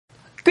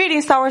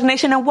Greetings, Star Wars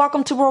Nation, and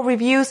welcome to World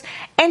Reviews.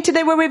 And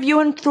today we're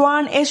reviewing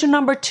Thrawn issue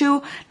number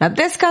 2. Now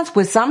this comes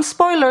with some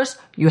spoilers.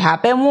 You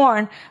have been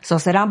warned. So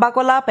sit down,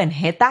 buckle up, and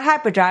hit that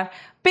hyperdrive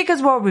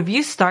because World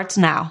Reviews starts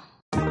now.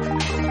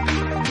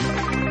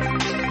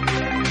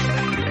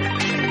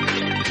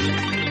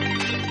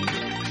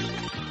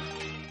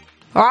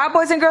 Alright,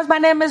 boys and girls, my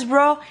name is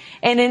Ro,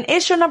 and in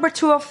issue number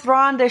 2 of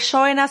Thrawn, they're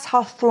showing us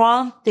how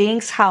Thrawn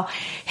thinks, how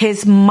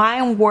his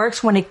mind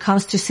works when it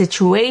comes to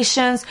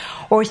situations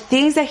or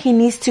things that he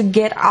needs to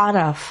get out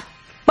of.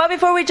 But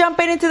before we jump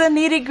into the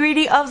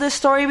nitty-gritty of the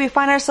story, we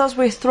find ourselves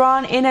with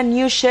Thrawn in a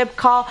new ship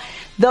called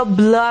the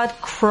Blood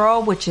Crow,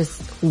 which is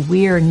a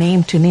weird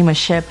name to name a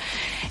ship,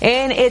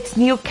 and its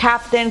new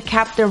captain,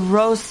 Captain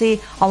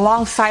Rosy,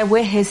 alongside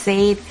with his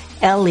aide,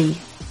 Ellie.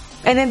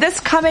 And in this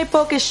comic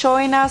book is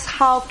showing us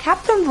how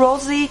Captain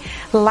Rosy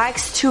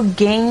likes to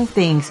gain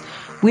things.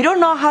 We don't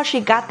know how she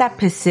got that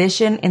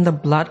position in the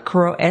Blood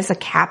Crow as a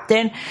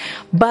captain,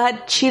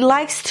 but she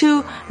likes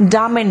to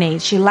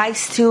dominate. She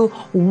likes to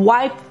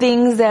wipe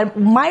things that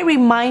might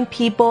remind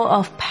people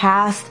of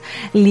past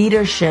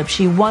leadership.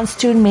 She wants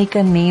to make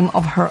a name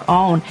of her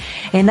own.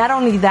 And not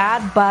only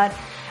that, but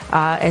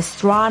as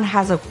Thrawn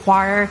has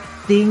acquired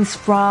things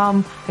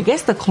from, I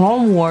guess, the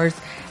Clone Wars,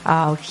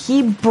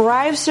 he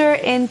bribes her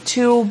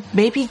into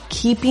maybe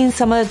keeping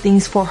some of the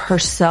things for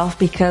herself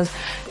because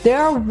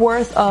they're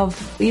worth of,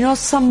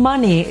 some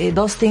money.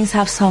 Those things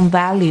have some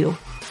value.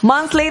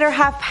 Months later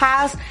have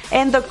passed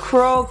and the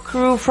Crow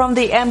crew from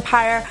the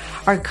Empire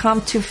are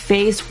come to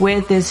face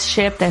with this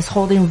ship that's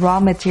holding raw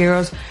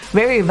materials,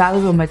 very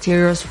valuable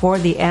materials for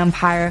the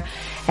Empire,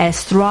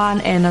 as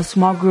Thrawn and a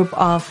small group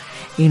of,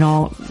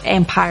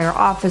 Empire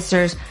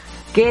officers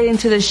get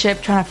into the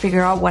ship trying to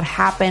figure out what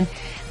happened.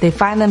 They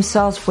find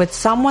themselves with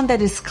someone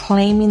that is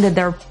claiming that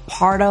they're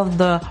part of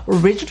the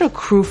original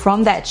crew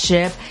from that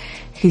ship.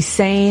 He's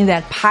saying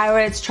that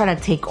pirates try to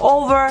take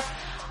over.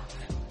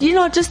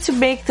 Just to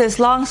make this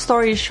long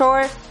story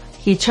short,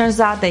 he turns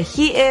out that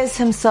he is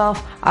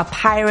himself a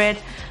pirate.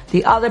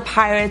 The other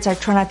pirates are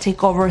trying to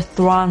take over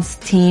Thrawn's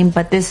team,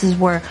 but this is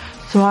where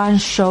Thrawn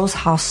shows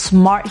how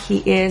smart he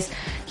is.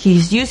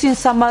 He's using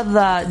some of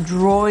the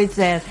droids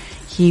that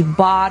he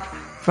bought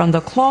from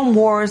the Clone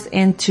Wars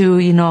into,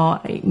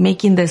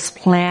 making this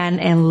plan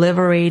and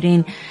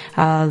liberating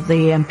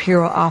the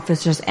Imperial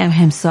officers and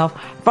himself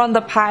from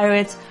the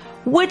pirates,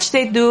 which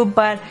they do,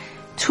 but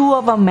 2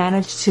 of them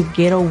managed to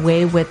get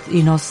away with,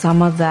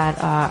 some of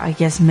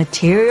that,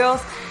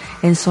 materials.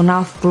 And so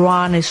now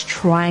Thrawn is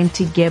trying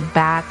to get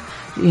back,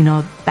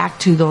 back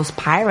to those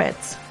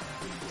pirates.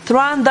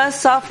 Thrawn does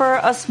suffer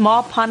a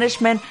small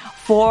punishment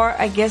for,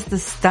 the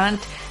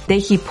stunt that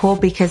he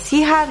pulled because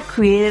he had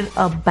created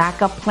a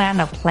backup plan,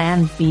 a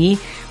plan B,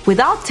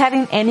 without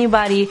telling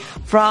anybody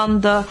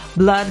from the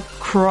Blood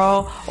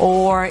Crow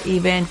or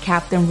even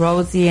Captain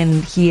Rosy,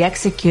 and he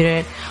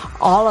executed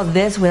all of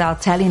this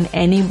without telling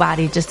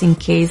anybody just in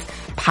case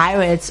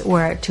pirates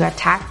were to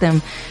attack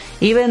them.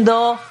 Even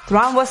though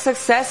Thrawn was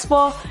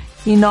successful,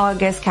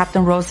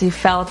 Captain Rosy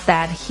felt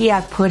that he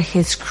had put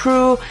his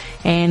crew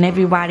and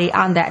everybody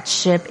on that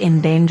ship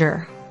in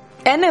danger.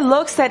 And it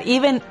looks that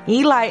even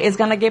Eli is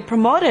gonna get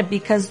promoted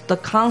because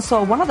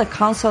one of the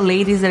council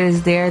ladies that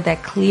is there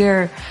that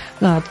clear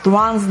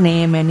Thrawn's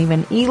name and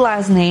even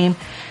Eli's name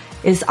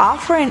is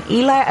offering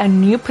Eli a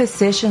new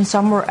position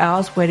somewhere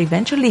else where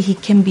eventually he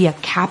can be a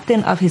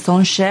captain of his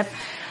own ship.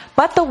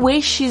 But the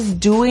way she's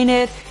doing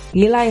it,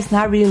 Eli is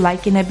not really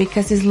liking it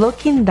because he's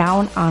looking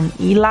down on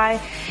Eli,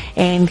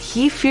 and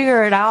he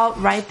figured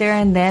out right there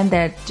and then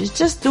that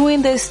just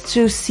doing this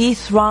to see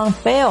Thrawn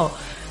fail.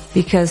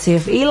 Because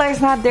if Eli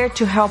is not there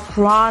to help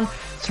Thrawn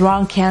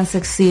can't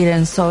succeed.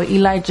 And so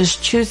Eli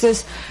just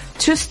chooses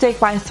to stick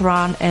by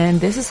Thrawn.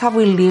 And this is how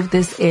we leave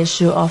this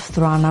issue of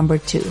Thrawn number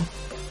 2.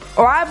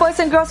 Alright, boys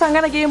and girls, I'm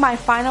going to give you my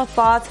final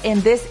thoughts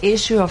in this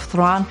issue of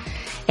Thrawn.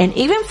 And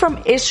even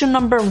from issue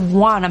number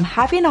 1, I'm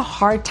having a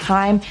hard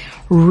time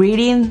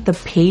reading the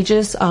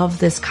pages of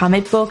this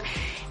comic book.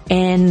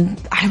 And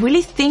I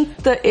really think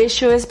the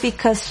issue is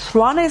because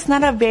Thrawn is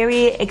not a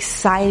very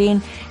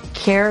exciting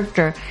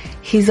character.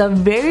 He's a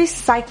very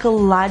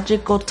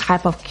psychological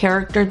type of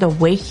character, the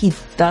way he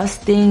does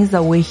things,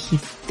 the way he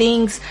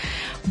thinks.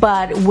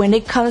 But when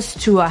it comes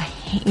to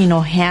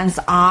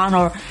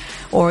hands-on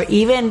or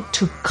even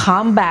to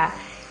combat,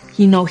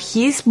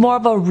 he's more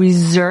of a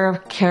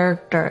reserved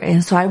character.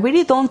 And so I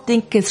really don't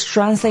think it's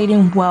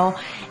translating well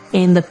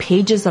in the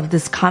pages of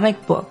this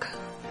comic book.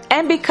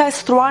 And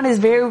because Thrawn is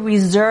very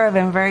reserved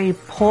and very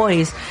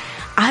poised,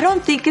 I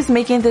don't think it's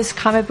making this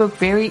comic book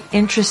very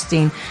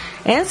interesting.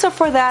 And so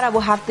for that, I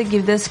will have to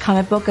give this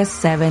comic book a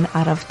 7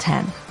 out of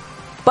 10.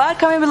 But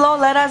comment below,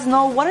 let us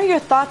know, what are your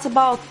thoughts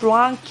about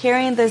Thrawn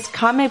carrying this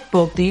comic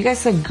book? Do you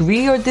guys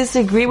agree or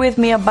disagree with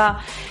me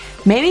about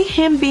maybe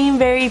him being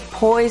very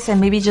poised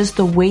and maybe just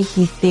the way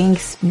he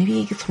thinks?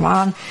 Maybe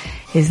Thrawn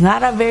is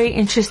not a very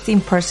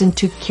interesting person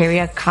to carry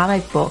a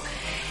comic book.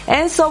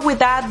 And so with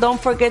that,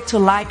 don't forget to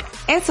like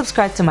and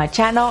subscribe to my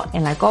channel.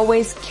 And like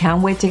always,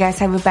 can't wait to guys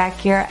have you back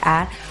here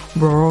at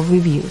World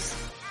Reviews.